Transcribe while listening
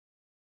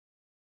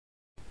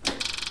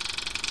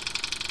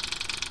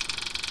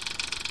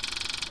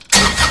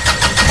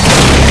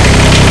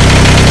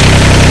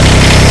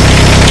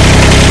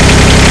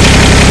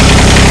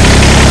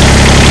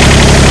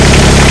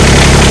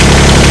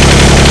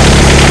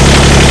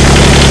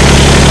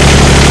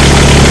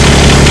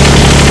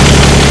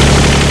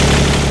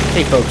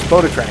Hey folks,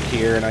 BotaTrac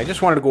here, and I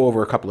just wanted to go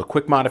over a couple of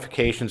quick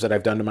modifications that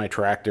I've done to my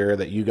tractor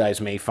that you guys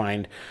may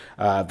find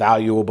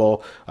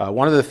valuable.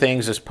 One of the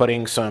things is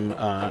putting some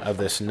of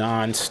this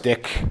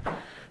non-stick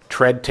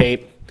tread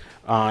tape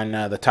on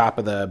the top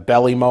of the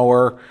belly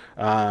mower.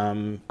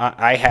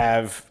 I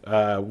have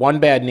one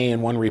bad knee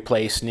and one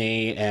replaced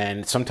knee,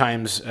 and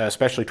sometimes,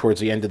 especially towards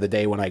the end of the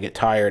day when I get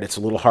tired, it's a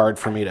little hard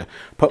for me to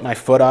put my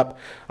foot up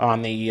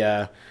on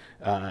the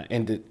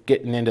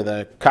getting into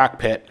the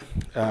cockpit.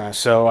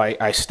 So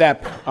I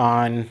step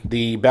on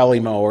the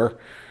belly mower,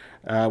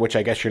 which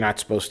I guess you're not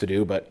supposed to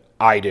do, but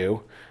I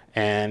do.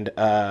 And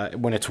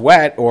when it's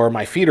wet or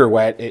my feet are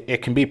wet,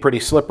 it can be pretty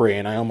slippery,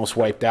 and I almost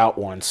wiped out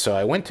once. So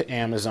I went to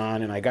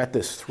Amazon and I got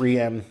this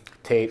 3M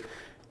tape.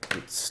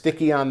 It's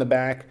sticky on the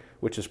back,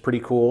 which is pretty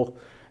cool.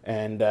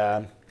 And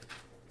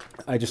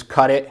I just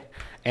cut it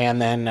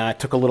and then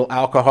took a little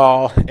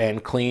alcohol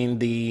and cleaned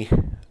the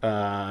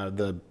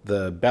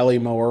belly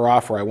mower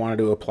off where I wanted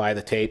to apply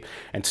the tape,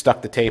 and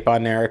stuck the tape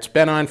on there. It's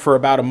been on for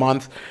about a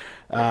month.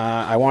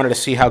 I wanted to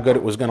see how good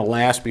it was going to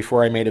last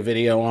before I made a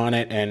video on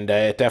it, and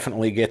it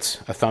definitely gets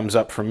a thumbs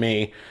up from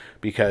me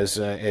because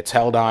it's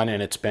held on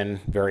and it's been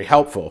very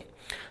helpful.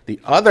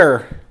 The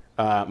other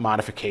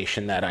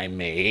modification that I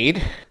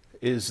made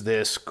is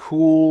this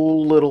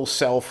cool little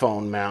cell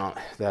phone mount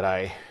that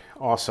I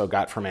also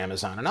got from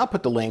Amazon, and I'll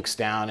put the links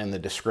down in the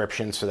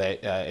description so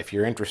that if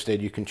you're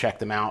interested you can check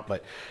them out.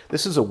 But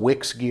this is a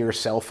WixGear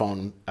cell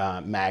phone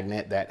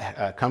magnet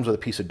that comes with a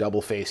piece of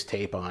double-faced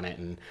tape on it.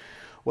 And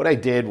what I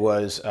did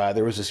was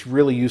there was this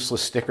really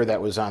useless sticker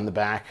that was on the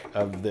back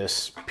of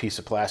this piece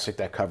of plastic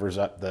that covers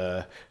up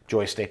the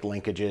joystick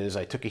linkages.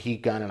 I took a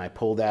heat gun and I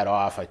pulled that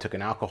off. I took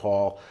an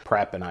alcohol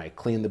prep and I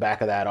cleaned the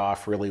back of that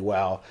off really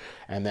well,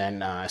 and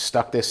then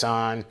stuck this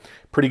on.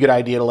 Pretty good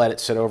idea to let it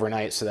sit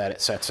overnight so that it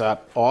sets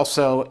up.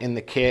 Also in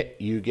the kit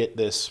you get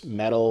this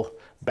metal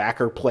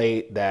backer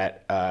plate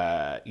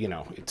that you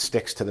know, it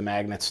sticks to the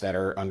magnets that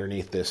are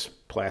underneath this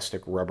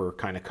plastic rubber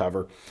kind of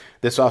cover.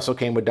 This also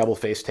came with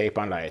double-faced tape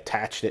on it. I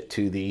attached it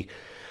to the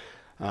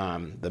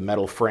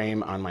metal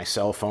frame on my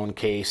cell phone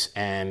case,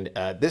 and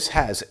this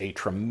has a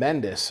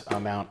tremendous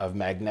amount of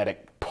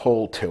magnetic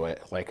pull to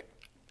it. Like,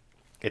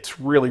 it's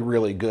really,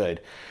 really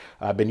good.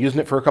 I've been using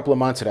it for a couple of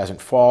months. It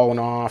hasn't fallen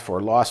off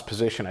or lost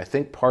position. I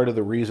think part of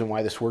the reason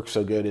why this works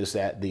so good is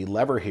that the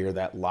lever here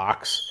that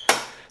locks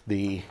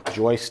the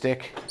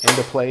joystick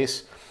into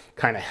place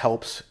kind of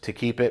helps to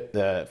keep it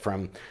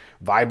from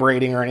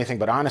vibrating or anything.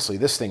 But honestly,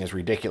 this thing is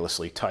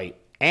ridiculously tight.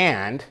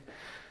 And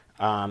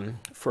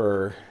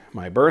for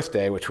my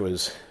birthday, which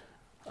was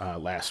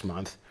last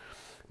month,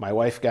 my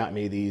wife got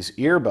me these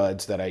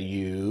earbuds that I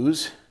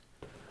use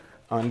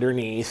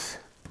underneath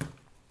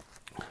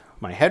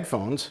my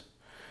headphones,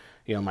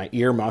 you know, my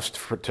earmuffs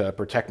to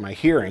protect my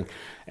hearing.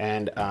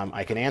 And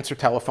I can answer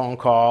telephone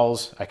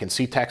calls. I can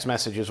see text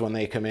messages when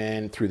they come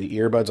in through the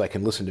earbuds. I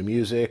can listen to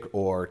music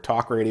or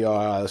talk radio.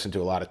 I listen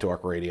to a lot of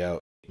talk radio.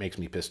 It makes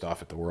me pissed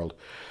off at the world.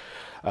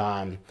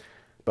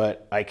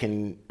 But I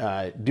can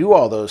do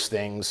all those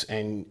things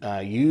and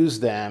use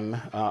them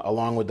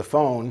along with the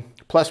phone.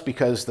 Plus,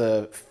 because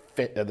the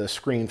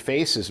screen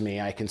faces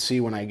me, I can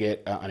see when I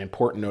get an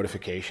important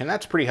notification.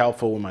 That's pretty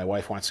helpful when my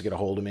wife wants to get a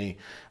hold of me,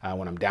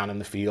 when I'm down in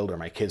the field or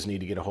my kids need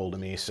to get a hold of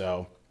me.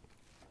 So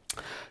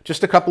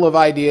just a couple of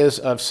ideas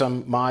of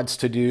some mods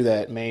to do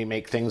that may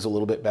make things a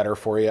little bit better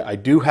for you. I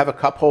do have a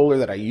cup holder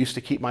that I used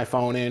to keep my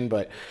phone in,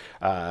 but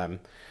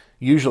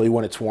usually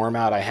when it's warm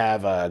out, I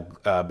have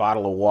a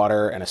bottle of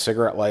water and a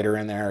cigarette lighter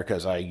in there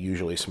because I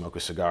usually smoke a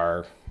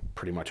cigar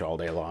pretty much all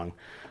day long.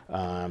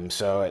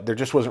 So there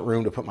just wasn't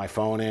room to put my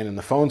phone in, and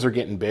the phones are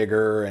getting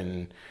bigger,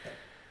 and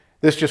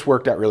this just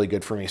worked out really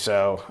good for me.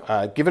 So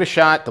give it a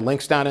shot. The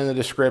link's down in the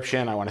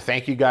description. I want to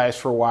thank you guys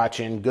for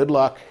watching. Good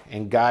luck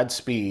and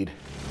Godspeed.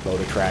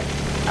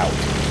 BotaTrac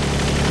out.